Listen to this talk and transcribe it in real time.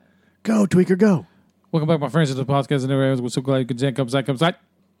Go, Tweaker, go. Welcome back, my friends, to the podcast. And we're so glad you could come inside.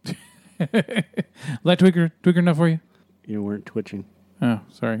 Light Tweaker enough for you? You weren't twitching. Oh,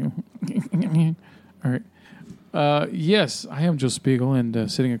 sorry. All right. Yes, I am Joe Spiegel, and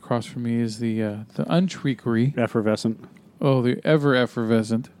sitting across from me is the untweakery. Effervescent. Oh, the ever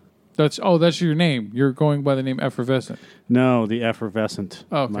effervescent. That's your name. You're going by the name Effervescent. No, the effervescent.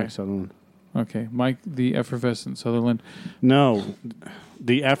 Oh, okay. Mike Sutherland. Okay, Mike the Effervescent Sutherland. No,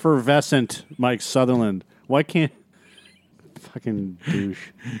 the effervescent Mike Sutherland. Why can't... Fucking douche.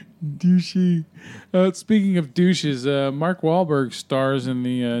 Douchey. Speaking of douches, Mark Wahlberg stars in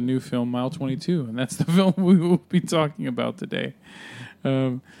the new film Mile 22, and that's the film we will be talking about today.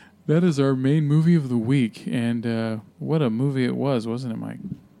 That is our main movie of the week, and what a movie it was, wasn't it, Mike?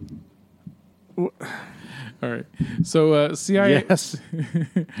 All right. So CIA... Yes.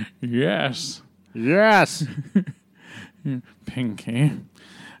 Yes. Yes. Pinky.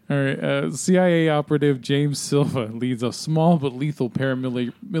 All right. CIA operative James Silva leads a small but lethal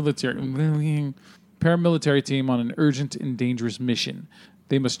paramilitary team on an urgent and dangerous mission.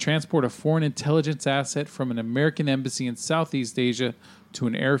 They must transport a foreign intelligence asset from an American embassy in Southeast Asia to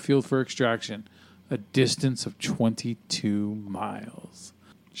an airfield for extraction, a distance of 22 miles.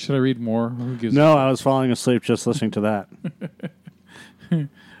 Should I read more? No, I was falling asleep just listening to that.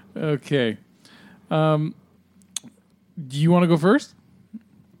 Okay. Do you want to go first?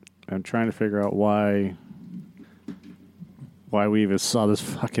 I'm trying to figure out why we even saw this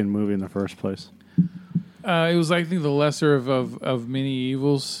fucking movie in the first place. It was, I think, the lesser of many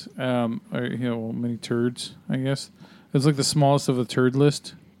evils, or many turds, I guess. It was like the smallest of the turd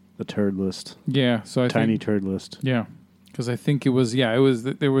list. The turd list. Yeah, so Tiny turd list. Yeah, because I think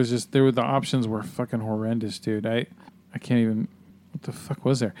the options were fucking horrendous, dude. I can't even. What the fuck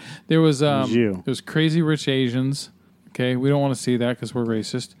was there? There was you. There was Crazy Rich Asians. Okay, we don't want to see that because we're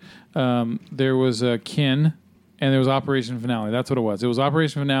racist. There was Kin, and there was Operation Finale. That's what it was. It was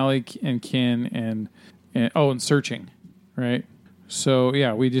Operation Finale and Kin and Searching, right? So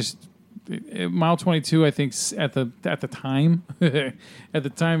yeah, we just Mile 22. I think at the time, at the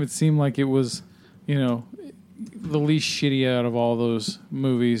time, it seemed like it was, the least shitty out of all those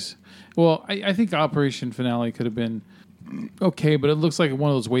movies. Well, I think Operation Finale could have been okay, but it looks like one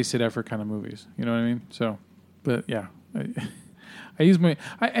of those wasted effort kind of movies. You know what I mean? So, but yeah. I use my.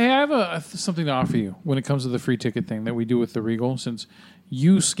 I have something to offer you when it comes to the free ticket thing that we do with the Regal. Since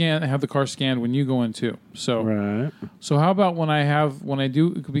you have the car scanned when you go in too. So right. So how about when I do?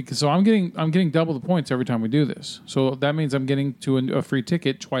 Because so I'm getting double the points every time we do this. So that means I'm getting to a free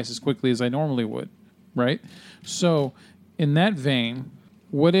ticket twice as quickly as I normally would, right? So in that vein,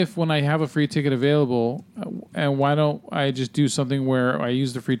 what if when I have a free ticket available, and why don't I just do something where I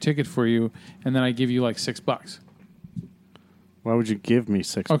use the free ticket for you, and then I give you like $6? Why would you give me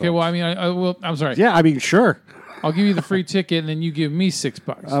 $6? Okay, well, I mean, I'm sorry. Yeah, I mean, sure. I'll give you the free ticket, and then you give me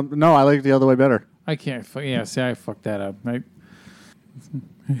 $6. No, I like the other way better. I can't. Yeah, see, I fucked that up. Right?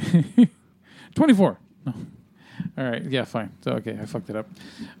 24. No. All right. Yeah, fine. So, okay, I fucked it up.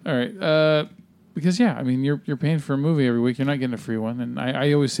 All right. Because yeah, I mean, you're paying for a movie every week. You're not getting a free one, and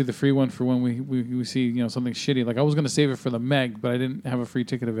I always see the free one for when we see something shitty. Like I was going to save it for the Meg, but I didn't have a free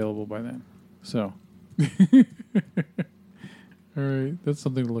ticket available by then. So. All right, that's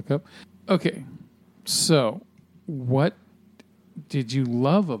something to look up. Okay, so what did you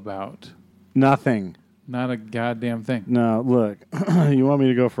love about? Nothing. Not a goddamn thing. No, look, you want me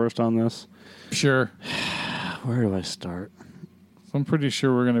to go first on this? Sure. Where do I start? So I'm pretty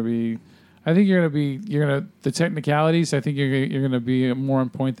sure we're going to be... I think the technicalities, I think you're going to be more on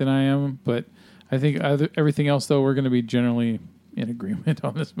point than I am, but I think everything else, though, we're going to be generally in agreement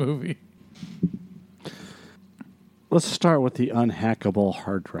on this movie. Let's start with the unhackable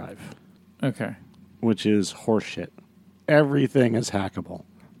hard drive. Okay. Which is horseshit. Everything is hackable.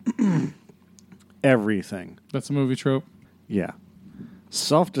 Everything. That's a movie trope? Yeah.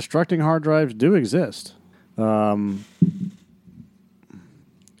 Self-destructing hard drives do exist.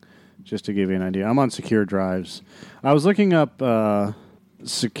 Just to give you an idea. I'm on secure drives. I was looking up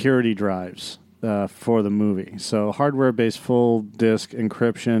security drives for the movie. So hardware-based full disk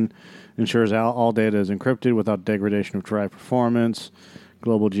encryption ensures all data is encrypted without degradation of drive performance.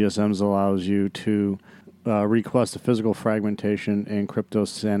 Global GSMs allows you to request the physical fragmentation and crypto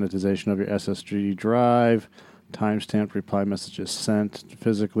sanitization of your SSD drive. Timestamped reply messages sent.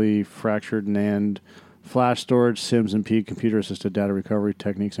 Physically fractured NAND flash storage, SIMS&P, computer-assisted data recovery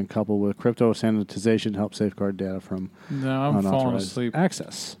techniques, and coupled with crypto sanitization help safeguard data from unauthorized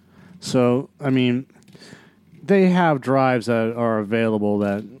access. So, I mean, they have drives that are available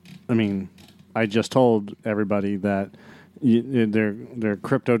that, I mean, I just told everybody that They're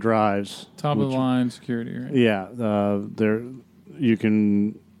crypto drives. Top of the line security, right? Yeah,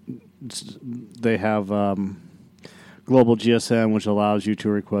 they have global GSM, which allows you to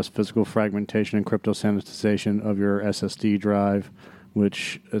request physical fragmentation and crypto sanitization of your SSD drive,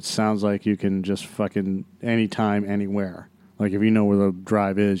 which it sounds like you can just fucking anytime, anywhere. Like if you know where the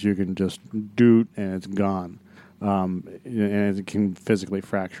drive is, you can just doot and it's gone, and it can physically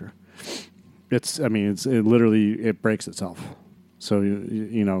fracture. It breaks itself. So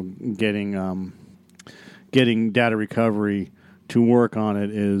getting data recovery to work on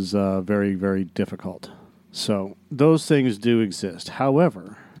it is very, very difficult. So those things do exist.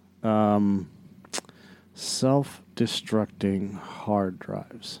 However, self-destructing hard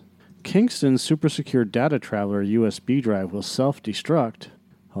drives. Kingston's super secure data traveler USB drive will self-destruct.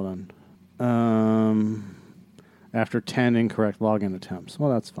 Hold on. After 10 incorrect login attempts.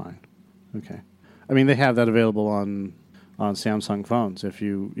 Well, that's fine. Okay. I mean, they have that available on Samsung phones. If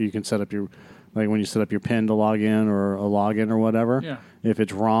you can set up when you set up your PIN to log in or a login or whatever. Yeah. If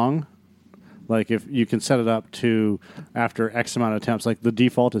it's wrong, like if you can set it up to after X amount of attempts, like the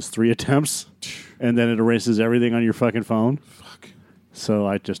default is 3 attempts, and then it erases everything on your fucking phone. Fuck. So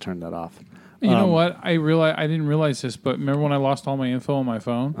I just turned that off. You know what? I didn't realize this, but remember when I lost all my info on my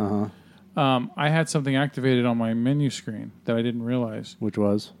phone? Uh-huh. I had something activated on my menu screen that I didn't realize. Which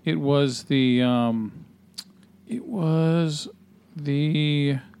was? It was the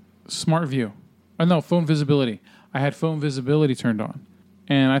Smart View. Oh, no, phone visibility. I had phone visibility turned on,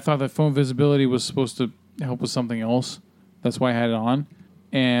 and I thought that phone visibility was supposed to help with something else. That's why I had it on.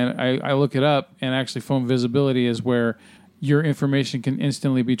 And I look it up, and actually, phone visibility is where your information can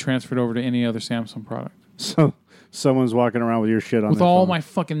instantly be transferred over to any other Samsung product. So someone's walking around with your shit on with their all phone. my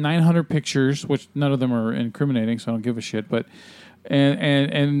fucking 900 pictures, which none of them are incriminating, so I don't give a shit. But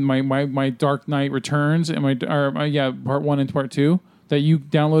and my Dark Knight Returns and part 1 and part 2 that you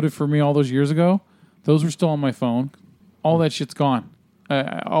downloaded for me all those years ago, those were still on my phone. All that shit's gone.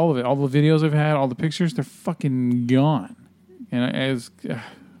 All of it, all the videos I've had, all the pictures, they're fucking gone. And I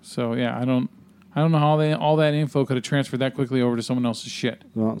don't know how all that info could have transferred that quickly over to someone else's shit.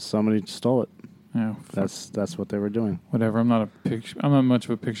 Well, somebody stole it. Yeah, that's what they were doing. Whatever. I'm not much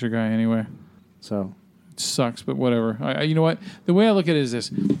of a picture guy anyway. So it sucks, but whatever. You know what? The way I look at it is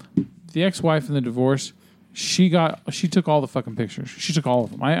this: the ex-wife in the divorce, she took all the fucking pictures. She took all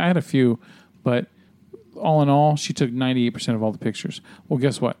of them. I had a few, but all in all, she took 98% of all the pictures. Well,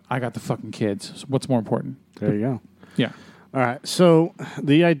 guess what? I got the fucking kids. So what's more important? There you go. Yeah. All right. So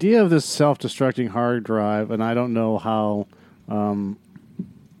the idea of this self-destructing hard drive, and I don't know how.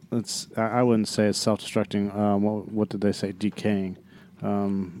 I wouldn't say it's self-destructing. What did they say? Decaying.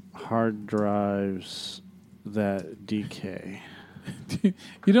 Hard drives that decay. I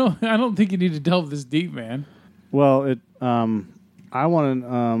don't think you need to delve this deep, man. Well, I want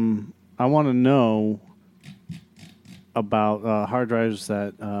to know about hard drives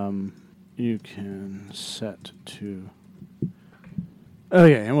that you can set to.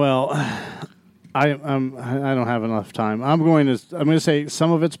 Okay, well, I don't have enough time. I'm going to say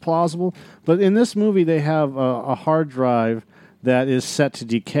some of it's plausible, but in this movie they have a hard drive that is set to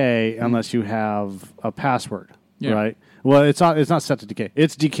decay unless you have a password, right? Well, it's not set to decay.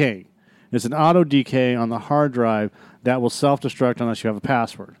 It's decaying. It's an auto decay on the hard drive that will self-destruct unless you have a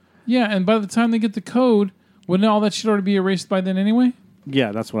password. Yeah, and by the time they get the code, wouldn't all that shit already be erased by then anyway?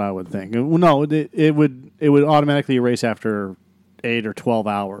 Yeah, that's what I would think. No, it would automatically erase after 8 or 12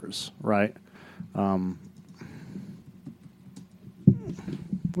 hours, right?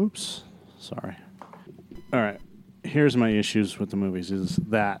 Oops, sorry. All right, here's my issues with the movies: is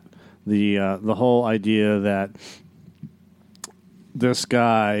that the whole idea that this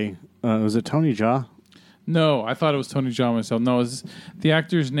guy was it Tony Jaa? No, I thought it was Tony Jaa myself. No, the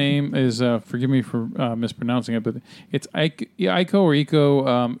actor's name is forgive me for mispronouncing it, but it's Iko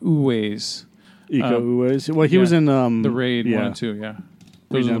Uwais. Iko Uwais. Well, he was in The Raid 1 and 2. Yeah,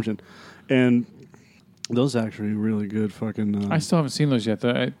 Redemption, and those actually really good. Fucking. I still haven't seen those yet.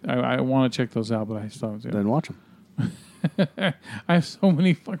 I want to check those out, but I still haven't seen them. Then watch them. I have so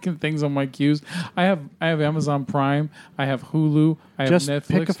many fucking things on my queues. I have Amazon Prime. I have Hulu. I have Netflix.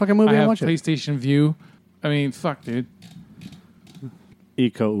 Pick a fucking movie and watch it. I have PlayStation View. I mean, fuck, dude.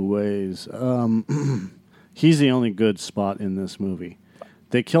 Iko Uwais. He's the only good spot in this movie.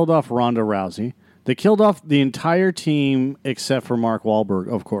 They killed off Ronda Rousey. They killed off the entire team except for Mark Wahlberg,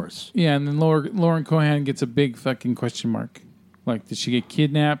 of course. Yeah, and then Lauren Cohan gets a big fucking question mark. Like, did she get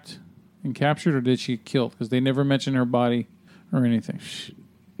kidnapped and captured, or did she get killed? Because they never mention her body or anything.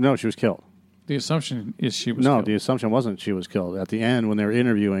 No, she was killed. The assumption is she was killed. No, the assumption wasn't she was killed. At the end, when they were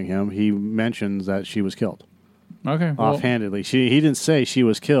interviewing him, he mentions that she was killed. Okay. Well, offhandedly. He didn't say she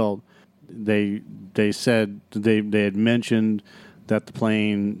was killed. They said they had mentioned that the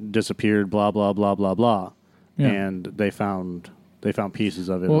plane disappeared. Blah blah blah blah blah, Yeah. and they found pieces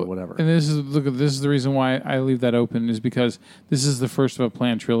of it well, or whatever. And this is the reason why I leave that open is because this is the first of a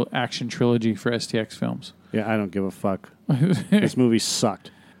planned action trilogy for STX Films. Yeah, I don't give a fuck. This movie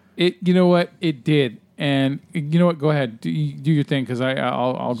sucked. You know what? It did. And you know what? Go ahead. Do your thing because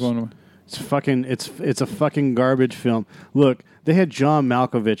I'll go into. It's a fucking garbage film. Look, they had John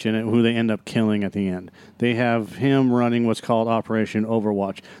Malkovich in it, who they end up killing at the end. They have him running what's called Operation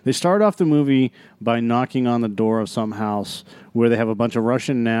Overwatch. They start off the movie by knocking on the door of some house where they have a bunch of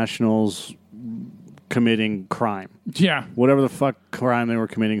Russian nationals committing crime. Yeah. Whatever the fuck crime they were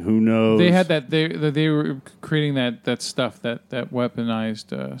committing, who knows? They had that. They were creating that stuff, that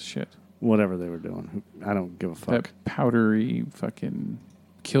weaponized shit. Whatever they were doing. I don't give a fuck. That powdery fucking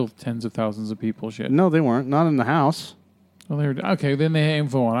kill tens of thousands of people shit. No, they weren't. Not in the house. Well, they were okay. Then they had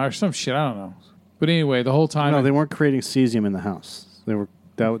info on or some shit. I don't know. But anyway, the whole time. No, they weren't creating cesium in the house. They were.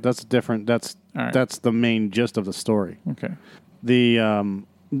 That's different. That's right. That's the main gist of the story. Okay.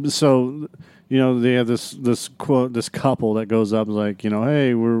 So they have this quote, this couple that goes up like,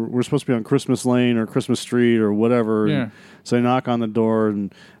 hey, we're supposed to be on Christmas Lane or Christmas Street or whatever. Yeah. And so they knock on the door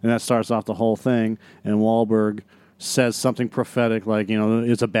and that starts off the whole thing. And Wahlberg says something prophetic like,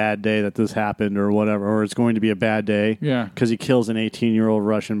 it's a bad day that this happened or whatever, or it's going to be a bad day. Yeah. Because he kills an 18-year-old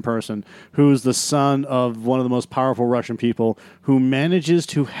Russian person who's the son of one of the most powerful Russian people who manages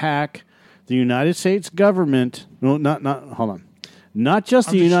to hack the United States government. No, hold on. Not just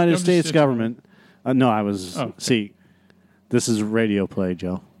the United States government. See, this is radio play,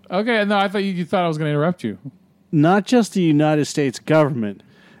 Joe. Okay, no, I thought you thought I was going to interrupt you. Not just the United States government,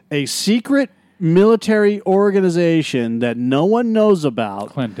 a secret military organization that no one knows about.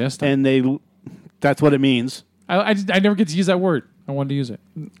 Clandestine. And that's what it means. I never get to use that word. I wanted to use it.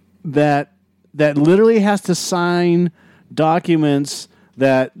 That literally has to sign documents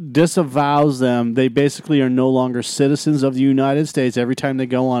that disavows them. They basically are no longer citizens of the United States every time they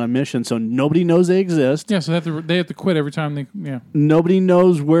go on a mission, so nobody knows they exist. Yeah, so they have to quit every time they. Yeah. Nobody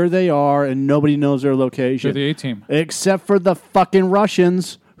knows where they are, and nobody knows their location. They're the A-team. Except for the fucking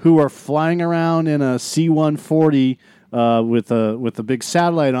Russians who are flying around in a C-140 with a big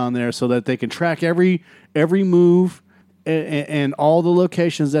satellite on there so that they can track every move and all the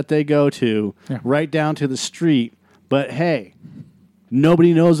locations that they go to, right down to the street. But hey,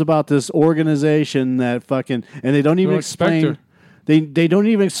 nobody knows about this organization that fucking, and they don't even explain. They don't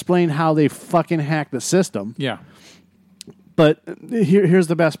even explain how they fucking hack the system. Yeah. But here's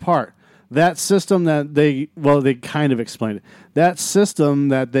the best part. That system that they kind of explained it. That system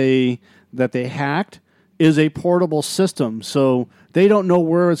that they hacked is a portable system, so they don't know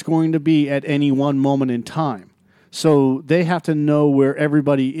where it's going to be at any one moment in time. So they have to know where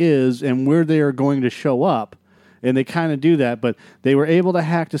everybody is and where they are going to show up. And they kind of do that, but they were able to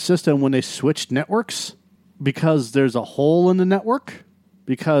hack the system when they switched networks because there's a hole in the network.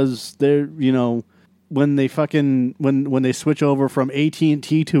 Because they're, when they when they switch over from AT&T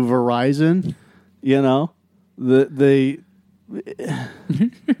to Verizon,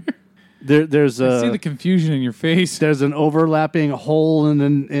 there's I see the confusion in your face. There's an overlapping hole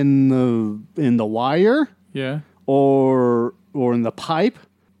in the wire, or in the pipe,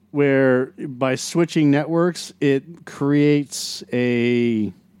 where by switching networks it creates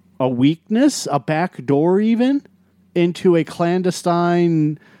a weakness, a back door even, into a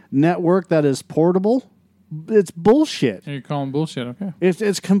clandestine network that is portable. It's bullshit. You're calling bullshit, okay?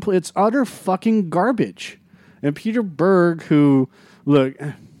 It's complete. It's utter fucking garbage. And Peter Berg, who, look,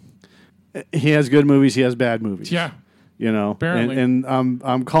 he has good movies, he has bad movies. Yeah. Apparently. And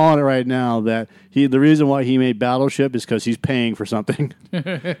I'm calling it right now that the reason why he made Battleship is because he's paying for something,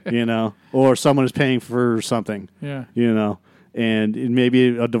 or someone is paying for something, and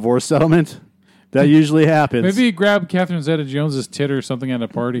maybe a divorce settlement. That usually happens. Maybe he grabbed Catherine Zeta-Jones's tit or something at a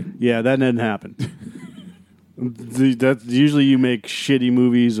party. Yeah, that didn't happen. That usually you make shitty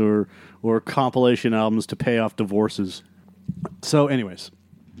movies or compilation albums to pay off divorces. So, anyways,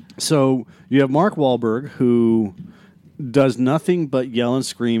 you have Mark Wahlberg, who does nothing but yell and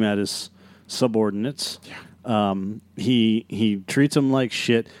scream at his subordinates. Yeah. He treats them like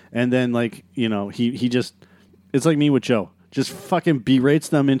shit, and then he just, it's like me with Joe. Just fucking berates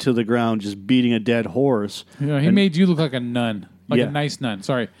them into the ground, just beating a dead horse. He made you look like a nun. A nice nun.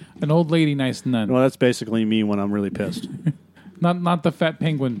 Sorry. An old lady nice nun. Well, that's basically me when I'm really pissed. Not the fat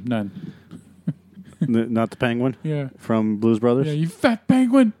penguin nun. Not the penguin? Yeah. From Blues Brothers? Yeah, you fat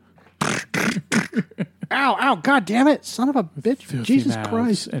penguin. Ow, god damn it. Son of a bitch. Filthy Jesus mouths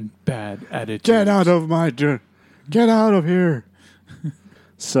Christ. And bad attitude. Get out of my... Get out of here.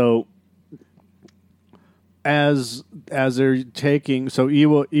 So as they're taking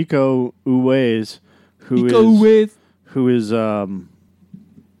Iko Uwais, who's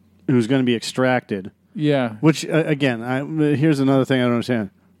going to be extracted. Yeah. Which again, here's another thing I don't understand.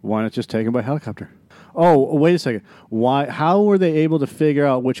 Why not just take him by helicopter? Oh, wait a second. Why? How were they able to figure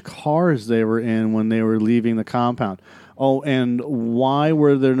out which cars they were in when they were leaving the compound? Oh, and why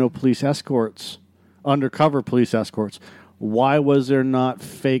were there no police escorts, undercover police escorts? Why was there not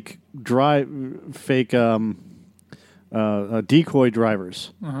fake decoy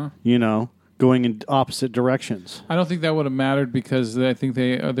drivers? Going in opposite directions. I don't think that would have mattered because I think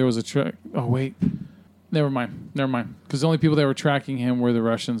there was a track. Oh wait, never mind. Because the only people that were tracking him were the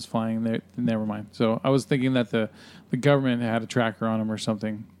Russians flying. Never mind. So I was thinking that the government had a tracker on him or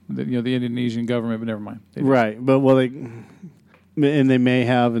something. The Indonesian government, but never mind. Right, but they may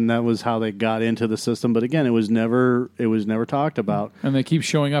have, and that was how they got into the system. But again, it was never talked about. And they keep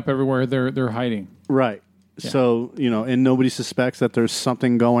showing up everywhere they're hiding. Right. Yeah. So, and nobody suspects that there's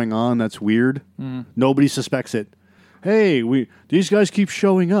something going on that's weird. Mm. Nobody suspects it. Hey, these guys keep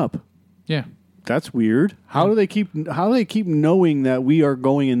showing up. Yeah. That's weird. How do they keep knowing that we are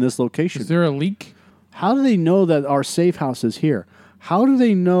going in this location? Is there a leak? How do they know that our safe house is here? How do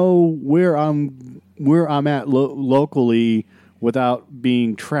they know where I'm at locally without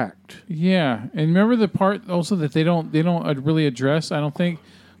being tracked? Yeah. And remember the part also that they don't really address, I don't think,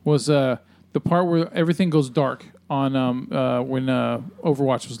 was the part where everything goes dark on when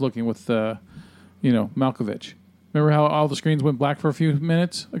Overwatch was looking with Malkovich. Remember how all the screens went black for a couple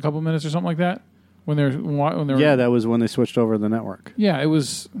minutes or something like that? When they're yeah, that was when they switched over the network. Yeah, it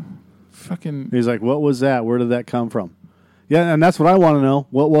was fucking. He's like, "What was that? Where did that come from?" Yeah, and that's what I want to know.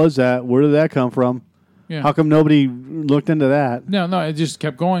 What was that? Where did that come from? Yeah. How come nobody looked into that? No, it just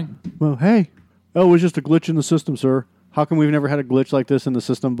kept going. Well, hey, it was just a glitch in the system, sir. How come we've never had a glitch like this in the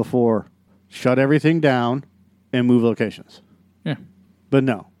system before? Shut everything down and move locations. Yeah. But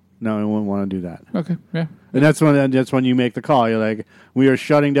no, I wouldn't want to do that. Okay, yeah. And that's when you make the call. You're like, we are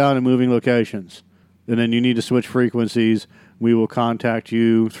shutting down and moving locations. And then you need to switch frequencies. We will contact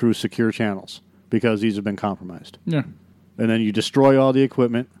you through secure channels because these have been compromised. Yeah. And then you destroy all the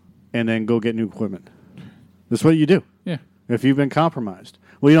equipment and then go get new equipment. That's what you do. Yeah. If you've been compromised.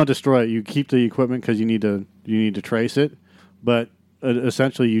 Well, you don't destroy it. You keep the equipment because you need to trace it. But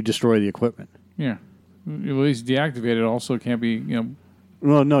essentially, you destroy the equipment. Yeah. You at least deactivate it. Also, it can't be,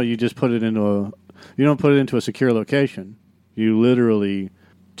 Well, no, you just put it into you don't put it into a secure location. You literally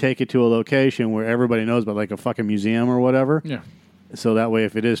take it to a location where everybody knows about, like a fucking museum or whatever. Yeah. So that way,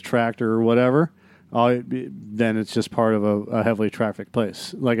 if it is tracked or whatever, then it's just part of a heavily trafficked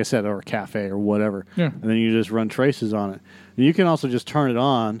place, like I said, or a cafe or whatever. Yeah. And then you just run traces on it. And you can also just turn it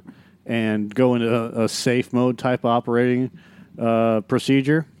on and go into a safe mode type operating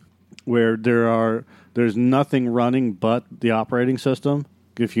procedure where there's nothing running but the operating system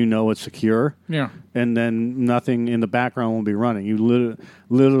if you know it's secure. Yeah. And then nothing in the background will be running. You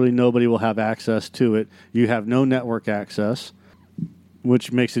literally nobody will have access to it. You have no network access,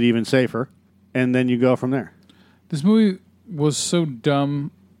 which makes it even safer. And then you go from there. This movie was so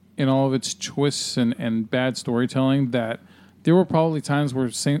dumb in all of its twists and bad storytelling that there were probably times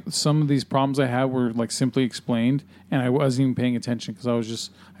where some of these problems I had were like simply explained, and I wasn't even paying attention because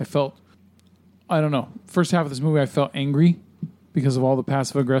I felt, I don't know. First half of this movie, I felt angry because of all the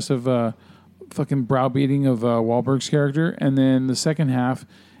passive aggressive fucking browbeating of Wahlberg's character, and then the second half,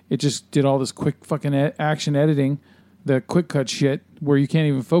 it just did all this quick fucking action editing, the quick cut shit where you can't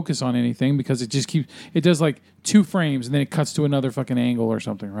even focus on anything because it does like 2 frames and then it cuts to another fucking angle or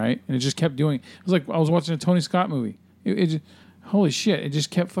something, right? And it just kept doing. It was like I was watching a Tony Scott movie. It just, holy shit! It just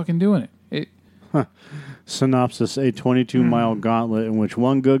kept fucking doing it. Synopsis: a 22-mile gauntlet in which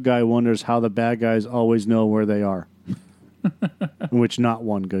one good guy wonders how the bad guys always know where they are. In which not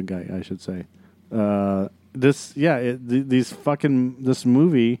one good guy, I should say. This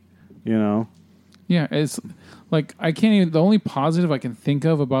movie, Yeah, it's like I can't even. The only positive I can think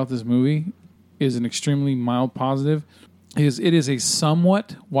of about this movie is an extremely mild positive. It is a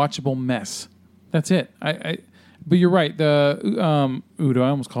somewhat watchable mess. That's it. But you're right. The Udo, I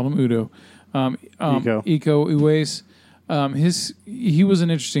almost called him Udo. Iko Uwais. He was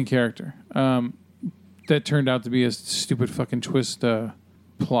an interesting character. That turned out to be a stupid fucking twist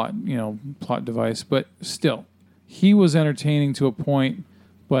plot device. But still, he was entertaining to a point.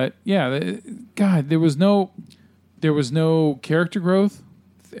 But yeah, God, there was no character growth.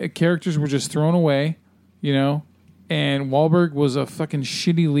 Characters were just thrown away, And Wahlberg was a fucking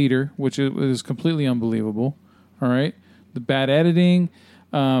shitty leader, which is completely unbelievable. All right, the bad editing,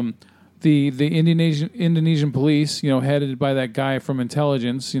 the Indonesian police, headed by that guy from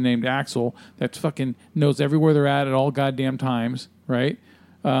intelligence named Axel, that fucking knows everywhere they're at all goddamn times, right?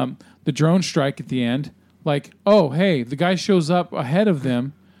 The drone strike at the end, like, oh, hey, the guy shows up ahead of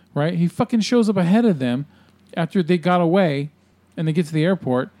them, right? He fucking shows up ahead of them after they got away and they get to the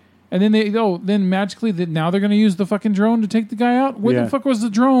airport. And then then magically, now they're going to use the fucking drone to take the guy out? Where the fuck was the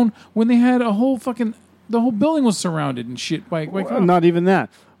drone when they had the whole building was surrounded and shit by not even that.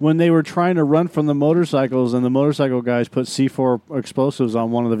 When they were trying to run from the motorcycles and the motorcycle guys put C4 explosives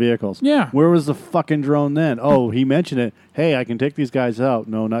on one of the vehicles. Yeah. Where was the fucking drone then? Oh, he mentioned it. Hey, I can take these guys out.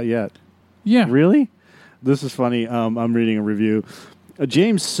 No, not yet. Yeah. Really? This is funny. I'm reading a review.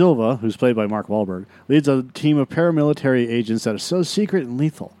 James Silva, who's played by Mark Wahlberg, leads a team of paramilitary agents that are so secret and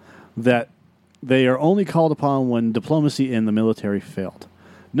lethal that they are only called upon when diplomacy in the military failed.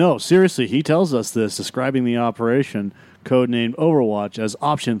 No, seriously, he tells us this, describing the operation, codenamed Overwatch, as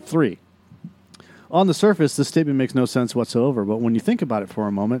Option 3. On the surface, this statement makes no sense whatsoever, but when you think about it for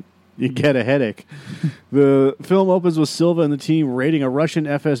a moment, you get a headache. The film opens with Silva and the team raiding a Russian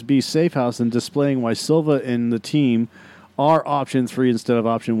FSB safe house and displaying why Silva and the team are Option 3 instead of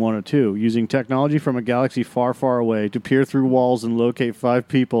Option 1 or 2, using technology from a galaxy far, far away to peer through walls and locate 5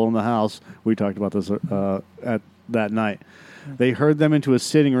 people in the house. We talked about this at that night. They herd them into a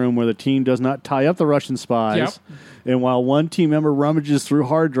sitting room where the team does not tie up the Russian spies. Yep. And while one team member rummages through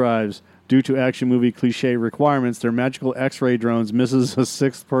hard drives, due to action movie cliche requirements, their magical X-ray drones misses a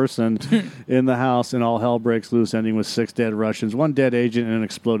 6th person in the house, and all hell breaks loose, ending with 6 dead Russians, 1 dead agent, and an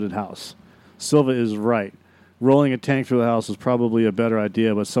exploded house. Silva is right. Rolling a tank through the house was probably a better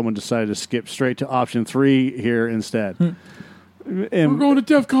idea, but someone decided to skip straight to Option 3 here instead. And, we're going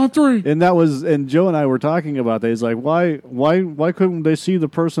to DEFCON 3. And Joe and I were talking about that. He's like, why couldn't they see the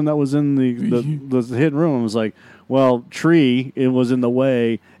person that was in the hidden room? I was like, well, tree, it was in the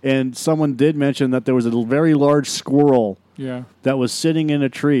way. And someone did mention that there was a very large squirrel that was sitting in a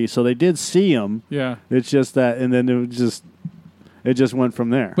tree. So they did see him. Yeah. It's just that, and then it just went from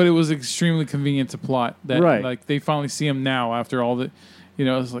there. But it was extremely convenient to plot that, right. Like, they finally see him now after all the...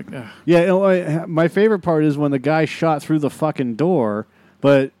 it's like... Ugh. Yeah, my favorite part is when the guy shot through the fucking door,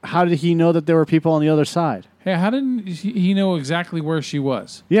 but how did he know that there were people on the other side? Hey, how didn't he know exactly where she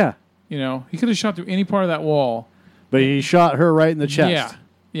was? Yeah. He could have shot through any part of that wall. But he shot her right in the chest.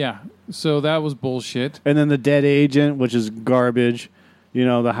 Yeah. So that was bullshit. And then the dead agent, which is garbage.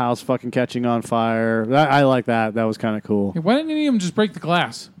 The house fucking catching on fire. I like that. That was kind of cool. Hey, why didn't any of them just break the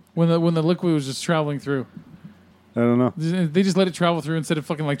glass when the liquid was just traveling through? I don't know. They just let it travel through instead of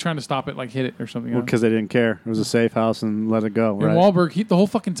fucking like trying to stop it, like hit it or something. Well, because they didn't care. It was a safe house and let it go. And right. Wahlberg, the whole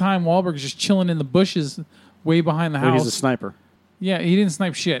fucking time, Wahlberg's just chilling in the bushes way behind the house. He's a sniper. Yeah, he didn't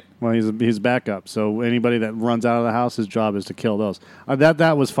snipe shit. Well, he's backup. So anybody that runs out of the house, his job is to kill those.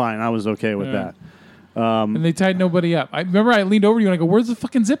 That was fine. I was okay with that. And they tied nobody up. I remember I leaned over to you and I go, "Where's the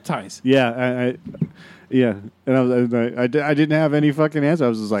fucking zip ties?" Yeah, yeah. And I didn't have any fucking answer. I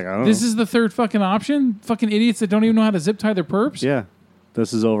was just like, I don't know. This is the third fucking option? Fucking idiots that don't even know how to zip tie their perps? Yeah.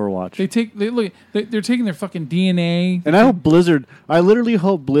 This is Overwatch. They're taking their fucking DNA. And I literally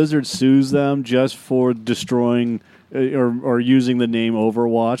hope Blizzard sues them just for destroying or using the name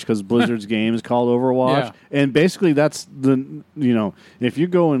Overwatch, because Blizzard's game is called Overwatch. Yeah. And basically that's if you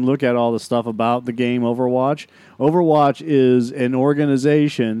go and look at all the stuff about the game Overwatch is an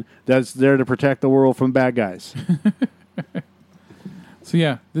organization that's there to protect the world from bad guys. So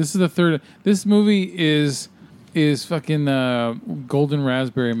yeah, this is the third. This movie is fucking golden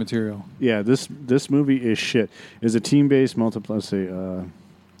raspberry material. Yeah, this movie is shit. Is a team-based multiplayer.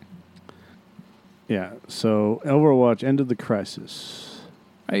 Yeah, so Overwatch ended the crisis.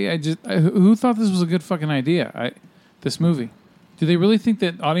 Who thought this was a good fucking idea? This movie. Do they really think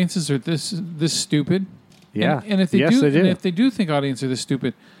that audiences are this stupid? Yeah. And if they yes, do, they do. And if they do think audiences are this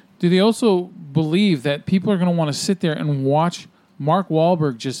stupid, do they also believe that people are going to want to sit there and watch Mark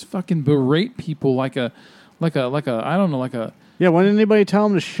Wahlberg just fucking berate people like a I don't know, like a... Yeah, why didn't anybody tell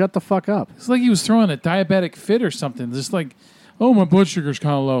him to shut the fuck up? It's like he was throwing a diabetic fit or something. Just like, oh, my blood sugar's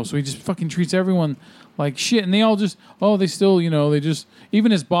kind of low. So he just fucking treats everyone like shit. And they all just, they still, they just...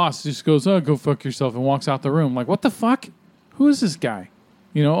 Even his boss just goes, oh, go fuck yourself, and walks out the room. Like, what the fuck? Who is this guy?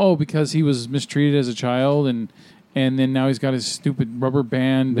 Because he was mistreated as a child, and then now he's got his stupid rubber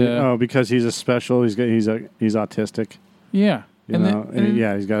band. Because he's a special. He's autistic. Yeah. He's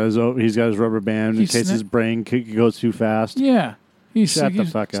got his rubber band in case his brain goes too fast. Yeah, shut the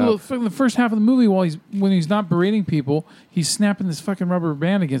fuck up. So the first half of the movie, when he's not berating people, he's snapping this fucking rubber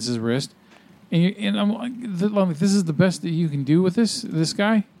band against his wrist, and I'm like, this is the best that you can do with this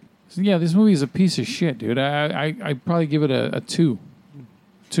guy. So yeah, this movie is a piece of shit, dude. I probably give it a 2.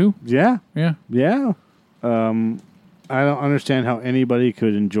 2? Yeah. Yeah. Yeah. I don't understand how anybody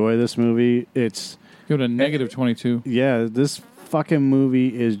could enjoy this movie. It's Go to negative 22. yeah, this fucking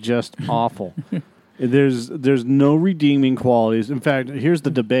movie is just awful. There's no redeeming qualities. In fact, here's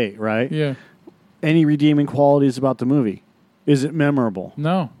the debate, right? Yeah. Any redeeming qualities about the movie? Is it memorable?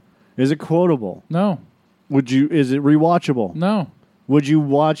 No. Is it quotable? No. Is it rewatchable? No. Would you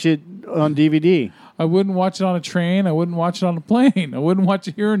watch it on DVD? I wouldn't watch it on a train. I wouldn't watch it on a plane. I wouldn't watch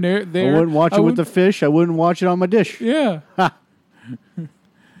it here and there. I wouldn't watch it with the fish. I wouldn't watch it on my dish. Yeah.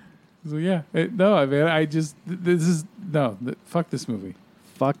 So yeah. No, I mean, I just this is no. Fuck this movie.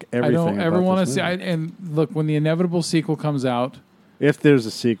 Fuck everything. I don't ever about want to this see. movie. And look, when the inevitable sequel comes out, If there's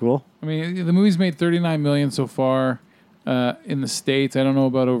a sequel, I mean, the movie's made $39 million so far in the States. I don't know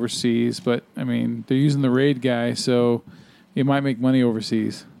about overseas, but I mean, they're using the Raid guy, so it might make money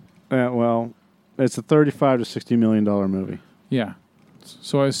overseas. well, it's a $35 to $60 million movie. Yeah.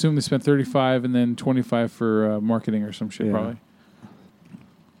 So I assume they spent 35 and then 25 for marketing or some shit, Yeah. probably.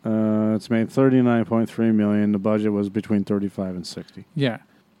 It's made $39.3 million. The budget was between 35 and 60. Yeah.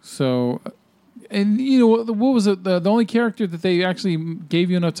 So, and you know what was it? The only character that they actually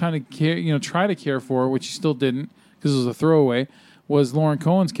gave you enough time to care, try to care for, which you still didn't because it was a throwaway, was Lauren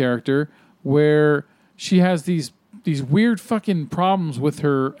Cohen's character, where she has these weird fucking problems with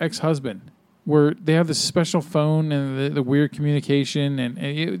her ex-husband, where they have this special phone and the weird communication, and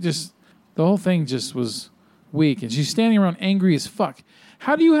it just the whole thing just was weak, and she's standing around angry as fuck.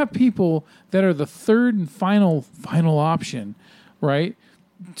 How do you have people that are the third and final option, right,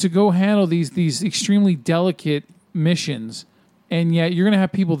 to go handle these extremely delicate missions, and yet you're going to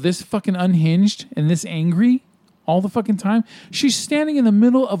have people this fucking unhinged and this angry all the fucking time? She's standing in the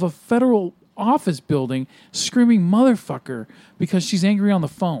middle of a federal office building screaming motherfucker because she's angry on the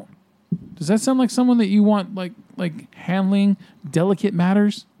phone. Does that sound like someone that you want like handling delicate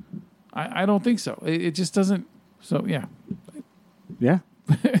matters? I don't think so. It just doesn't. So yeah. Yeah.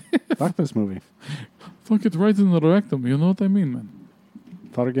 Fuck this movie. Fuck it right in the rectum. You know what I mean, man?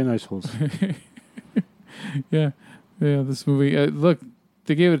 Thought again, ice holes. Yeah. This movie. Look,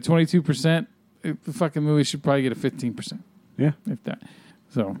 they gave it a 22%. The fucking movie should probably get a 15%. Yeah. If that.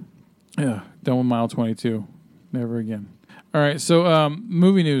 So, yeah. Done with mile 22. Never again. All right. So,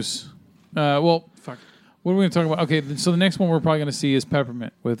 movie news. Fuck. What are we going to talk about? Okay. So the next one we're probably going to see is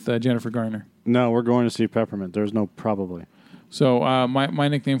Peppermint with Jennifer Garner. No, we're going to see Peppermint. There's no probably. So my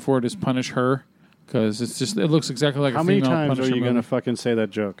nickname for it is Punish Her, because it looks exactly like How a many female times Punisher are you going to movie. fucking say that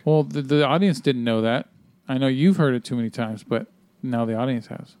joke? Well, the audience didn't know that. I know you've heard it too many times, but now the audience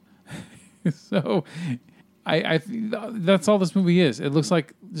has. So, that's all this movie is. It looks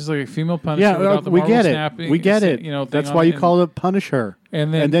like just like a female Punisher. Yeah, without the we Marvel get it. snapping, We get it. thing That's on why it, you and- call it Punish Her. And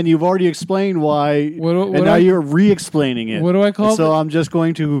And then then you've already explained why, What and now you're re-explaining it. What do I call And so it? I'm just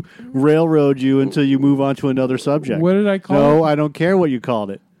going to railroad you until you move on to another subject. What did I call No, it? I don't care what you called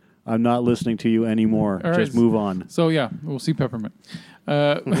it. I'm not listening to you anymore. All right. Just move on. So yeah, we'll see Peppermint.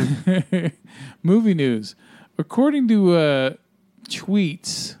 Movie news. According to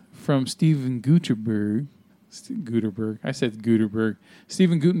tweets from Steven Gutenberg, I said Gutenberg.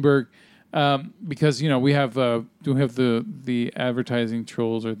 Steven Gutenberg, because we have the advertising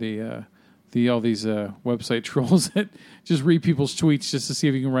trolls or the all these website trolls that just read people's tweets just to see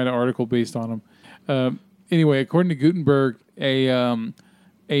if you can write an article based on them. Anyway, according to Gutenberg,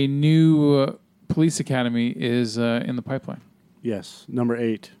 a new police academy is in the pipeline. Yes, number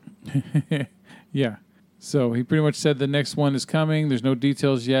 8. Yeah. So he pretty much said the next one is coming. There's no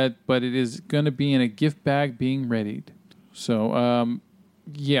details yet, but it is going to be in a gift bag being readied. So,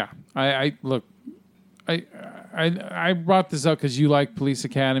 yeah. I look. I brought this up because you like Police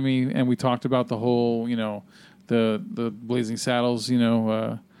Academy, and we talked about the whole, the Blazing Saddles,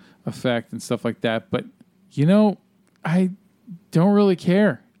 effect and stuff like that. But I don't really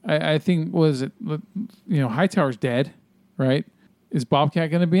care. I think Hightower's dead, right? Is Bobcat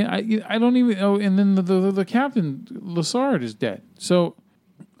going to be in? I don't even know. And then the captain Lassard is dead. So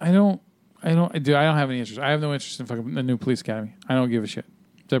I don't have any interest. I have no interest in fucking the new Police Academy. I don't give a shit.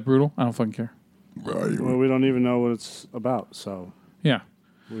 Is that brutal? I don't fucking care. Well, we don't even know what it's about, so Yeah.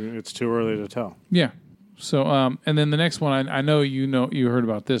 it's too early to tell. Yeah. So and then the next one, I know you heard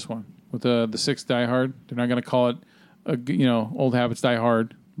about this one with the 6 Die Hard. They're not going to call it Old Habits Die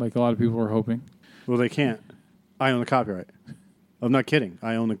Hard like a lot of people were hoping. Well, they can't. I own the copyright. I'm not kidding.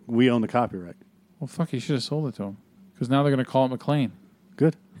 We own the copyright. Well, fuck, you should have sold it to them because now they're going to call it McLean.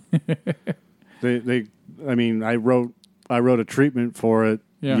 Good. I wrote a treatment for it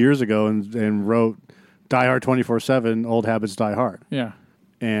years ago and wrote Die Hard 24/7, Old Habits Die Hard. Yeah.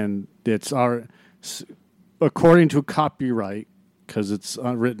 And it's according to copyright because it's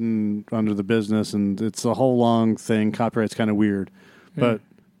written under the business, and it's a whole long thing. Copyright's kind of weird, but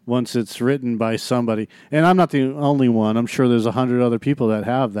once it's written by somebody, and I'm not the only one. I'm sure there's 100 other people that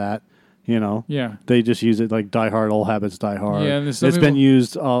have that. Yeah. They just use it like Die Hard, Old Habits Die Hard. Yeah, and it's been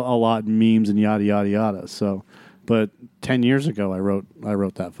used a lot in memes and yada yada yada. So, but 10 years ago, I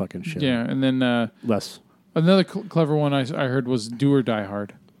wrote that fucking shit. Yeah, and then less. Another clever one I heard was Do or Die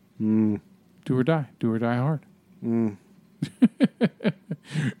Hard. Do or die hard.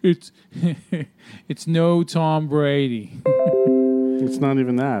 It's no Tom Brady. It's not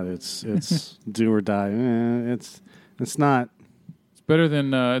even that. It's do or die. It's not. It's better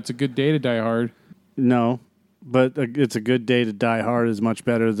than It's a Good Day to Die Hard. No, but It's a Good Day to Die Hard is much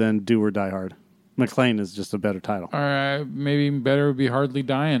better than Do or Die Hard. McClane is just a better title. All right, maybe even better would be Hardly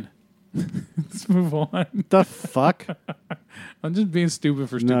Dying. Let's move on. The fuck? I'm just being stupid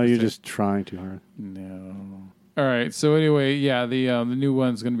for stupid. No, you're sake. just trying too hard. No. All right. So anyway, yeah, the new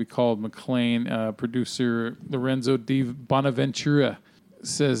one's going to be called McClane. Producer Lorenzo Di Bonaventura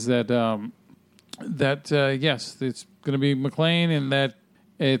says that yes, it's going to be McClane, and that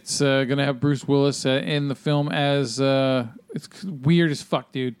it's going to have Bruce Willis in the film as it's weird as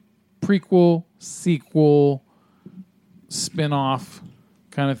fuck, dude. Prequel, sequel, spin-off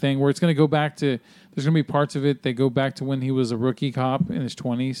kind of thing, where it's going to go back to, there's going to be parts of it that go back to when he was a rookie cop in his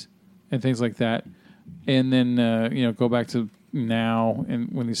 20s and things like that. And then, go back to now and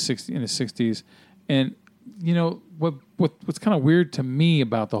when he's in his 60s. And, what's kind of weird to me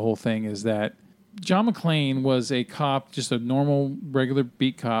about the whole thing is that John McClane was a cop, just a normal, regular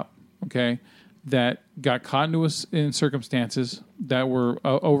beat cop, okay, that got caught in circumstances that were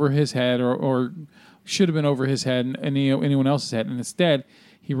over his head or should have been over his head and anyone else's head, and instead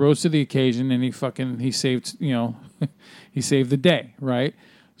he rose to the occasion and he saved he saved the day, right?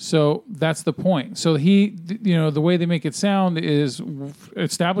 So that's the point. So the way they make it sound is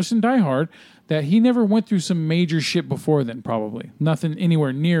established in Die Hard that he never went through some major shit before then, probably nothing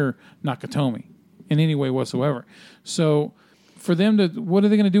anywhere near Nakatomi in any way whatsoever. So for them what are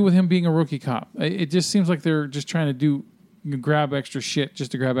they going to do with him being a rookie cop? It just seems like they're just trying to grab extra shit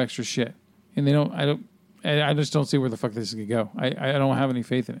just to grab extra shit. And I just don't see where the fuck this is going to go. I don't have any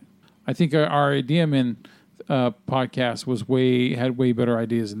faith in it. I think our Idea Men podcast had way better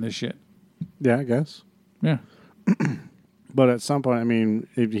ideas than this shit. Yeah, I guess. Yeah. But at some point, I mean,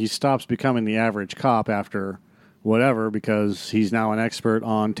 if he stops becoming the average cop after whatever because he's now an expert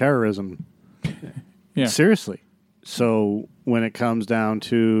on terrorism. Yeah. Seriously. So when it comes down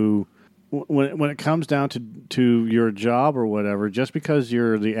to to your job or whatever, just because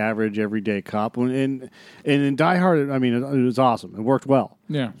you're the average everyday cop, and in Die Hard, I mean, it was awesome. It worked well.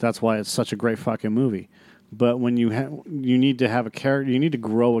 Yeah. That's why it's such a great fucking movie. But when you need to have a character, you need to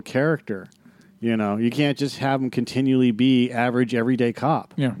grow a character. You can't just have him continually be average everyday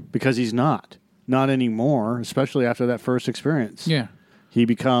cop. Yeah. Because he's not anymore, especially after that first experience. Yeah. He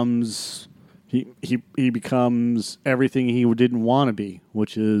becomes he becomes everything he didn't want to be,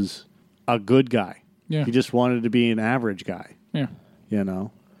 which is a good guy. Yeah. He just wanted to be an average guy. Yeah.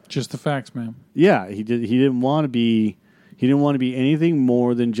 Just the facts, man. Yeah, he didn't want to be anything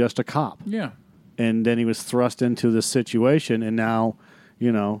more than just a cop. Yeah. And then he was thrust into this situation, and now,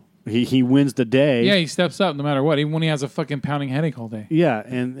 he wins the day. Yeah, he steps up no matter what, even when he has a fucking pounding headache all day. Yeah,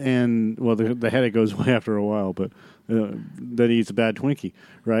 and well, the headache goes away after a while, but then he eats a bad Twinkie,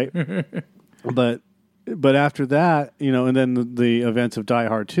 right? But after that, and then the events of Die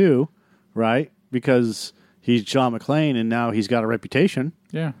Hard 2, right? Because he's John McClane, and now he's got a reputation.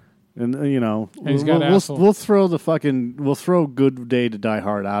 Yeah. And and he's got we'll throw Good Day to Die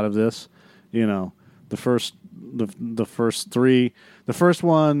Hard out of this. The first three, the first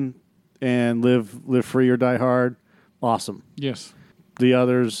one, and Live Free or Die Hard, awesome. Yes. The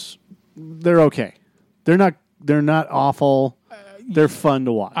others, they're okay. They're not awful. They're fun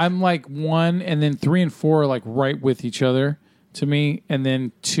to watch. I'm like 1, and then 3 and 4 are like right with each other to me, and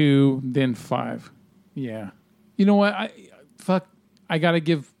then 2, then 5. Yeah. You know what? I got to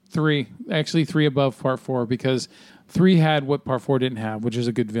give 3. Actually, 3 above Part 4 because 3 had what Part 4 didn't have, which is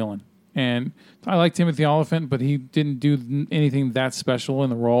a good villain. And I like Timothy Olyphant, but he didn't do anything that special in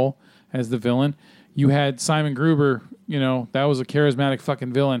the role as the villain. You had Simon Gruber, that was a charismatic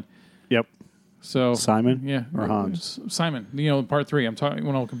fucking villain. Yep. So Simon? Yeah. Or Hans? Simon, Part 3. I'm talking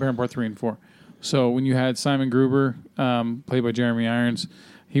when I'm comparing Part 3 and 4. So when you had Simon Gruber, played by Jeremy Irons,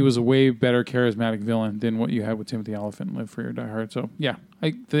 he was a way better charismatic villain than what you had with Timothy Olyphant in Live Free or Die Hard. So yeah,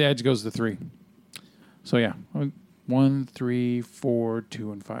 the edge goes to 3. So yeah, 1, 3, 4,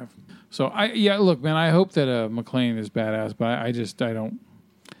 2, and 5. So look, man, I hope that McClane is badass, but I don't.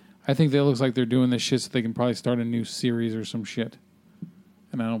 I think that it looks like they're doing this shit so they can probably start a new series or some shit.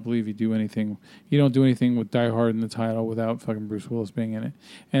 And I don't believe you do anything. You don't do anything with Die Hard in the title without fucking Bruce Willis being in it.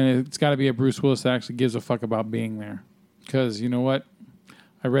 And it's got to be a Bruce Willis that actually gives a fuck about being there. Because you know what?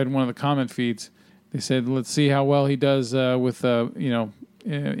 I read in one of the comment feeds. They said, let's see how well he does with, in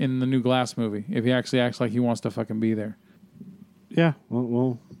the new Glass movie. If he actually acts like he wants to fucking be there. Yeah,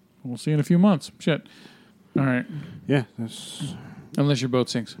 we'll see in a few months. Shit. All right. Yeah. That's... Unless your boat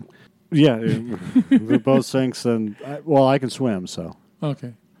sinks. Yeah. If the boat sinks, then... I can swim, so...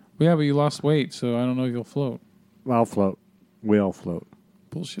 Okay. Well, yeah, but you lost weight, so I don't know if you'll float. I'll float. We all float.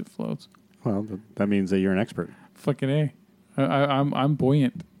 Bullshit floats. Well, that means that you're an expert. Fucking A. I'm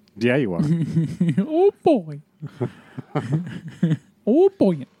buoyant. Yeah, you are. Oh, boy. Oh,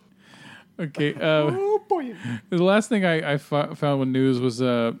 buoyant. Okay. Oh, boy. The last thing I found with news was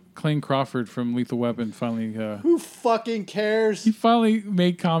Clayne Crawford from Lethal Weapon finally... Who fucking cares? He finally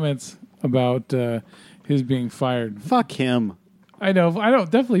made comments about his being fired. Fuck him. I know. I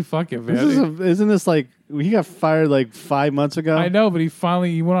don't definitely fuck him, man. Isn't this like he got fired like 5 months ago? I know, but he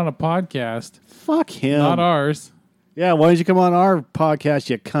went on a podcast. Fuck him. Not ours. Yeah, why don't you come on our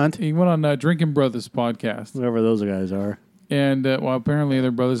podcast, you cunt? He went on Drinking Brothers podcast. Whoever those guys are. And apparently they're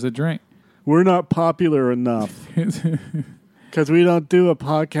brothers that drink. We're not popular enough because we don't do a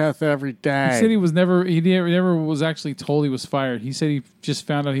podcast every day. He said he never was actually told he was fired. He said he just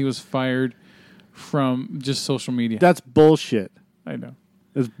found out he was fired from just social media. That's bullshit. I know.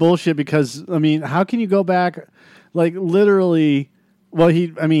 It's bullshit because, I mean, how can you go back, like, literally, well, he's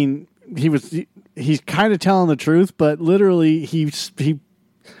kind of telling the truth, but literally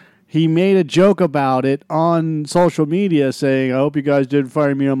he made a joke about it on social media saying, I hope you guys didn't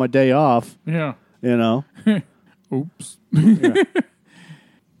fire me on my day off. Yeah. You know? Oops. Yeah.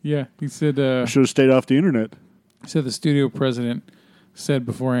 Yeah, he said... I should have stayed off the internet. He said the studio president said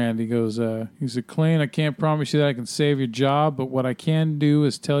beforehand, he said, Clayne, I can't promise you that I can save your job, but what I can do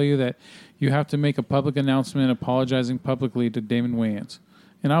is tell you that you have to make a public announcement apologizing publicly to Damon Wayans.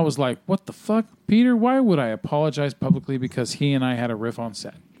 And I was like, what the fuck? Peter, why would I apologize publicly because he and I had a riff on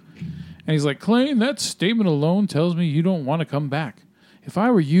set? And he's like, Clayne, that statement alone tells me you don't want to come back. If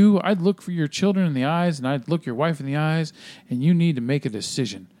I were you, I'd look for your children in the eyes and I'd look your wife in the eyes, and you need to make a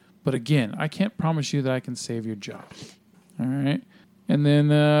decision. But again, I can't promise you that I can save your job. All right. And then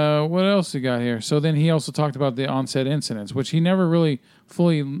what else we got here? So then he also talked about the on-set incidents, which he never really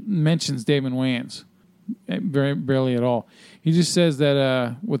fully mentions Damon Wayans. Very barely at all. He just says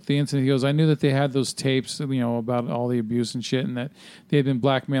that with the incident, he goes, I knew that they had those tapes, about all the abuse and shit, and that they had been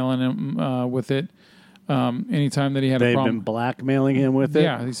blackmailing him with it. Anytime that he had a problem. They've been blackmailing him with it?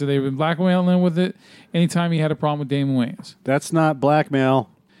 Yeah, he said they've been blackmailing him with it anytime he had a problem with Damon Wayans. That's not blackmail.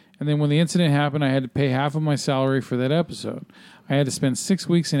 And then when the incident happened, I had to pay half of my salary for that episode. I had to spend 6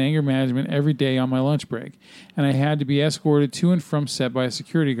 weeks in anger management every day on my lunch break. And I had to be escorted to and from set by a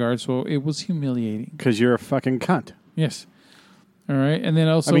security guard, so it was humiliating. Because you're a fucking cunt. Yes. All right. And then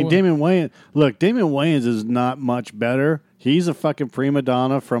also... Damon Wayans is not much better. He's a fucking prima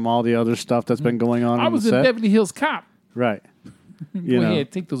donna from all the other stuff that's been going on. I was a Beverly Hills Cop. Right. Go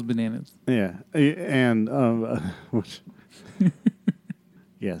ahead, take those bananas. Yeah. And...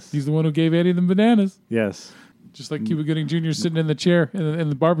 yes. He's the one who gave Eddie the bananas. Yes. Just like Cuba Gooding Jr. sitting in the chair, in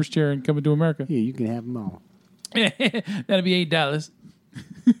the barber's chair, and Coming to America. Yeah, you can have them all. That'll be $8.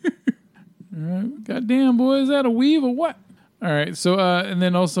 All right. Goddamn, boy, is that a weave or what? All right. So, and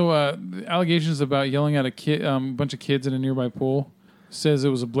then also allegations about yelling at a bunch of kids in a nearby pool. Says it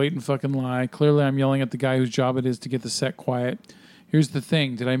was a blatant fucking lie. Clearly, I'm yelling at the guy whose job it is to get the set quiet. Here's the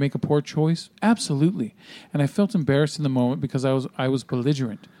thing. Did I make a poor choice? Absolutely. And I felt embarrassed in the moment because I was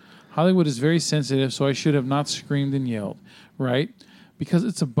belligerent. Hollywood is very sensitive, so I should have not screamed and yelled, right? Because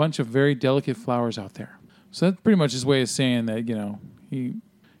it's a bunch of very delicate flowers out there. So that's pretty much his way of saying that,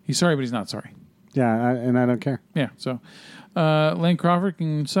 he's sorry, but he's not sorry. Yeah, and I don't care. Yeah, so Lane Crawford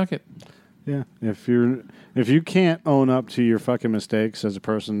can suck it. Yeah, if you can't own up to your fucking mistakes as a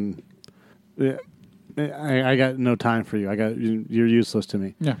person, I got no time for you. You're useless to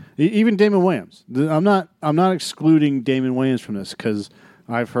me. Yeah. Even Damon Wayans. I'm not excluding Damon Wayans from this because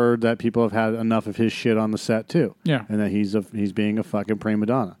I've heard that people have had enough of his shit on the set too. Yeah. And that he's being a fucking prima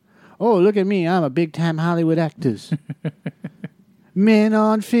donna. Oh, look at me. I'm a big time Hollywood actor. Men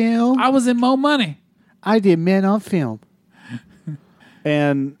on film. I was in Mo Money. I did Men on Film.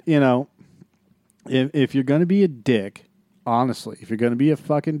 And, if you're going to be a dick, honestly, if you're going to be a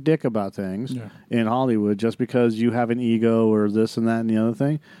fucking dick about things in Hollywood just because you have an ego or this and that and the other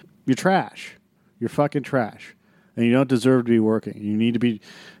thing, you're trash. You're fucking trash. And you don't deserve to be working. You need to be...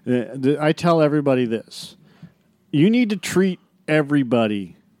 I tell everybody this. You need to treat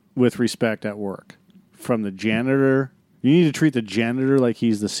everybody with respect at work. From the janitor You need to treat the janitor like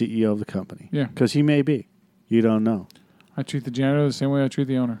he's the CEO of the company. Yeah. Because he may be. You don't know. I treat the janitor the same way I treat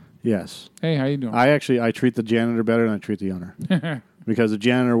the owner. Yes. Hey, how you doing? I treat the janitor better than I treat the owner. Because the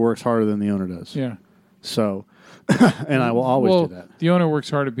janitor works harder than the owner does. Yeah. So, and I will always do that. The owner works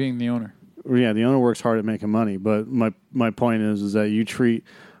hard at being the owner. Yeah, the owner works hard at making money. But my point is that you treat,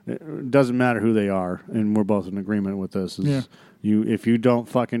 it doesn't matter who they are, and we're both in agreement with this. If you don't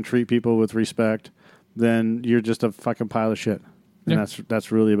fucking treat people with respect, then you're just a fucking pile of shit. And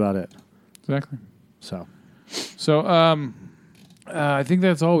that's really about it. Exactly. So, I think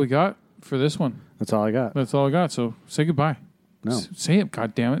that's all we got for this one. that's all I got. That's all I got. So say goodbye. No. Say it,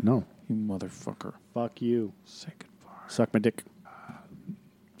 goddammit. No. You motherfucker. Fuck you. Say goodbye. Suck my dick.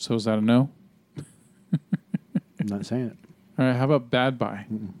 So is that a no? I'm not saying it. All right, how about bad bye?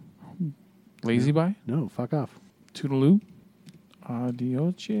 Lazy bye? No, fuck off. Toodaloo?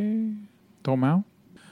 Adioche? Tomao?